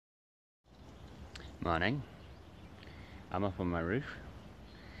Morning. I'm up on my roof.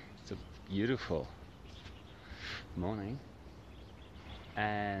 It's a beautiful morning,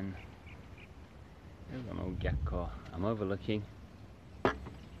 and there's an old gecko. I'm overlooking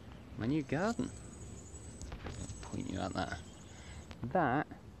my new garden. I'll point you out there. That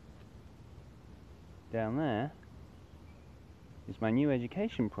down there is my new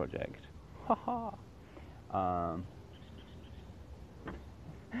education project. Haha.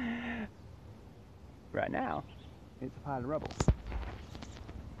 Right now, it's a pile of rubble.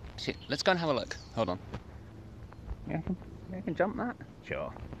 See, let's go and have a look. Hold on. Yeah, I can jump that?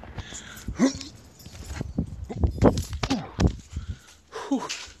 Sure.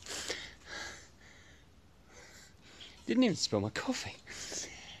 Didn't even spill my coffee.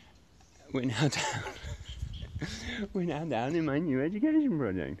 We're now down. We're now down in my new education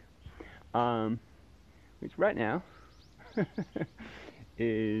project, which right now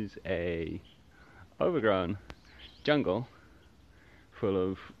is a overgrown jungle full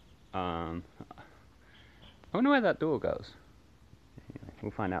of I wonder where that door goes. Anyway, we'll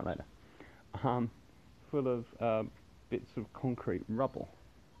find out later. Full of bits of concrete rubble.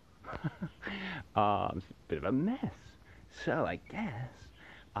 It's a bit of a mess. So I guess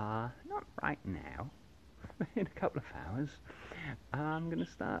not right now. In a couple of hours, I'm gonna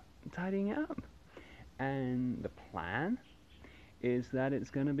start tidying it up. And the plan is that it's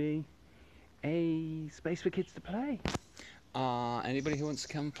gonna be a space for kids to play. Anybody who wants to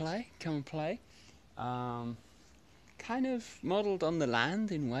come and play. Kind of modelled on the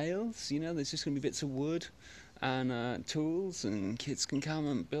land in Wales. You know, there's just going to be bits of wood and tools, and kids can come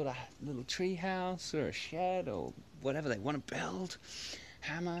and build a little tree house or a shed or whatever they want to build.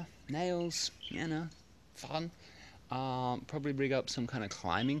 Hammer, nails, you know, fun. Probably rig up some kind of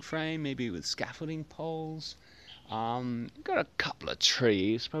climbing frame, maybe with scaffolding poles. Got a couple of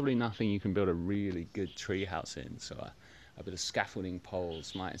trees, probably nothing you can build a really good tree house in, so a bit of scaffolding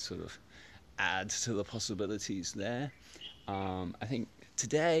poles might sort of add to the possibilities there. I think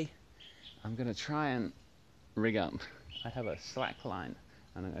today I'm going to try and rig up, I have a slack line,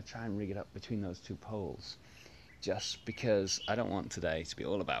 and I'm going to try and rig it up between those two poles, just because I don't want today to be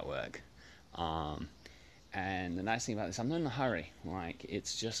all about work. And the nice thing about this, I'm not in a hurry. Like,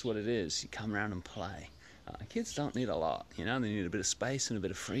 it's just what it is. You come around and play. Kids don't need a lot, you know, they need a bit of space and a bit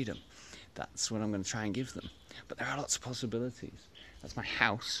of freedom. That's what I'm going to try and give them. But there are lots of possibilities. That's my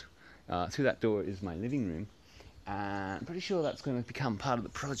house. Through that door is my living room. And I'm pretty sure that's going to become part of the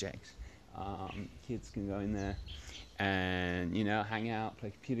project. Kids can go in there and, you know, hang out, play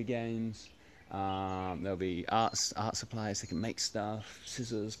computer games. There'll be art supplies, they can make stuff,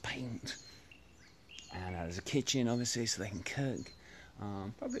 scissors, paint. And there's a kitchen, obviously, so they can cook.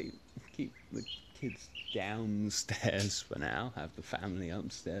 Probably keep the kids downstairs for now, have the family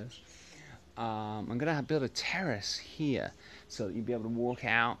upstairs. I'm going to build a terrace here so that you'll be able to walk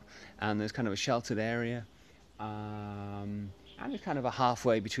out, and there's kind of a sheltered area. And it's kind of a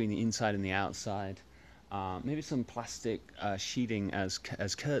halfway between the inside and the outside. Maybe some plastic sheeting as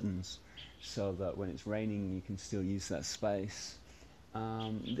curtains, so that when it's raining you can still use that space.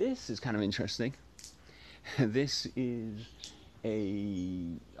 This is kind of interesting. This is a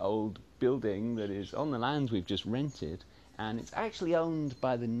old building that is on the land we've just rented, and it's actually owned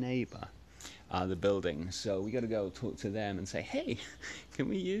by the neighbour, the building. So we got to go talk to them and say, hey, can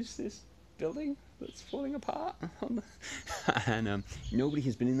we use this building that's falling apart? And nobody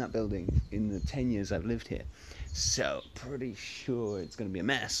has been in that building in the 10 years I've lived here, so pretty sure it's going to be a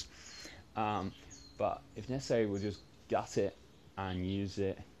mess. But if necessary, we'll just gut it and use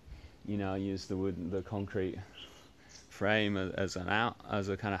it. You know, use the wood, the concrete frame as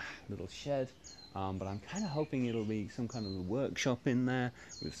a kind of little shed. But I'm kind of hoping it'll be some kind of a workshop in there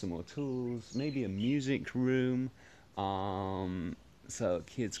with some more tools, maybe a music room, so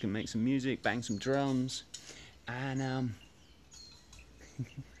kids can make some music, bang some drums, and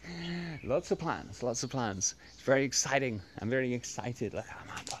lots of plans. It's very exciting. I'm very excited. Like, I'm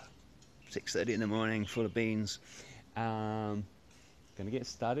up at 6:30 in the morning, full of beans. Gonna get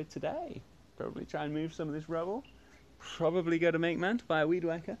started today. Probably try and move some of this rubble. Probably go to Make Man to buy a weed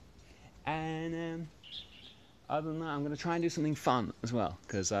whacker. And other than that, I'm going to try and do something fun as well,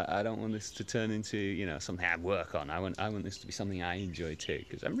 because I don't want this to turn into, you know, something I work on. I want this to be something I enjoy too,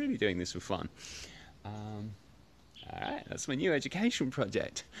 because I'm really doing this for fun. All right, that's my new education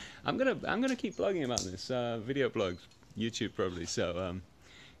project. I'm gonna keep blogging about this, video blogs, YouTube probably. So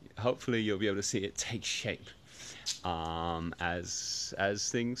hopefully you'll be able to see it take shape as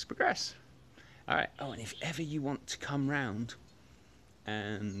things progress. All right. Oh, and if ever you want to come round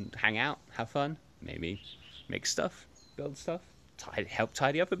and hang out, have fun, maybe make stuff, build stuff, help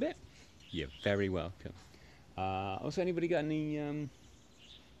tidy up a bit, You're very welcome. Also, anybody got any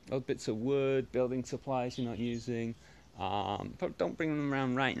odd bits of wood, building supplies you're not using? But don't bring them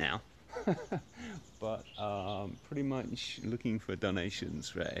around right now. But pretty much looking for donations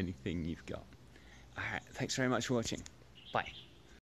for anything you've got. Alright, thanks very much for watching. Bye.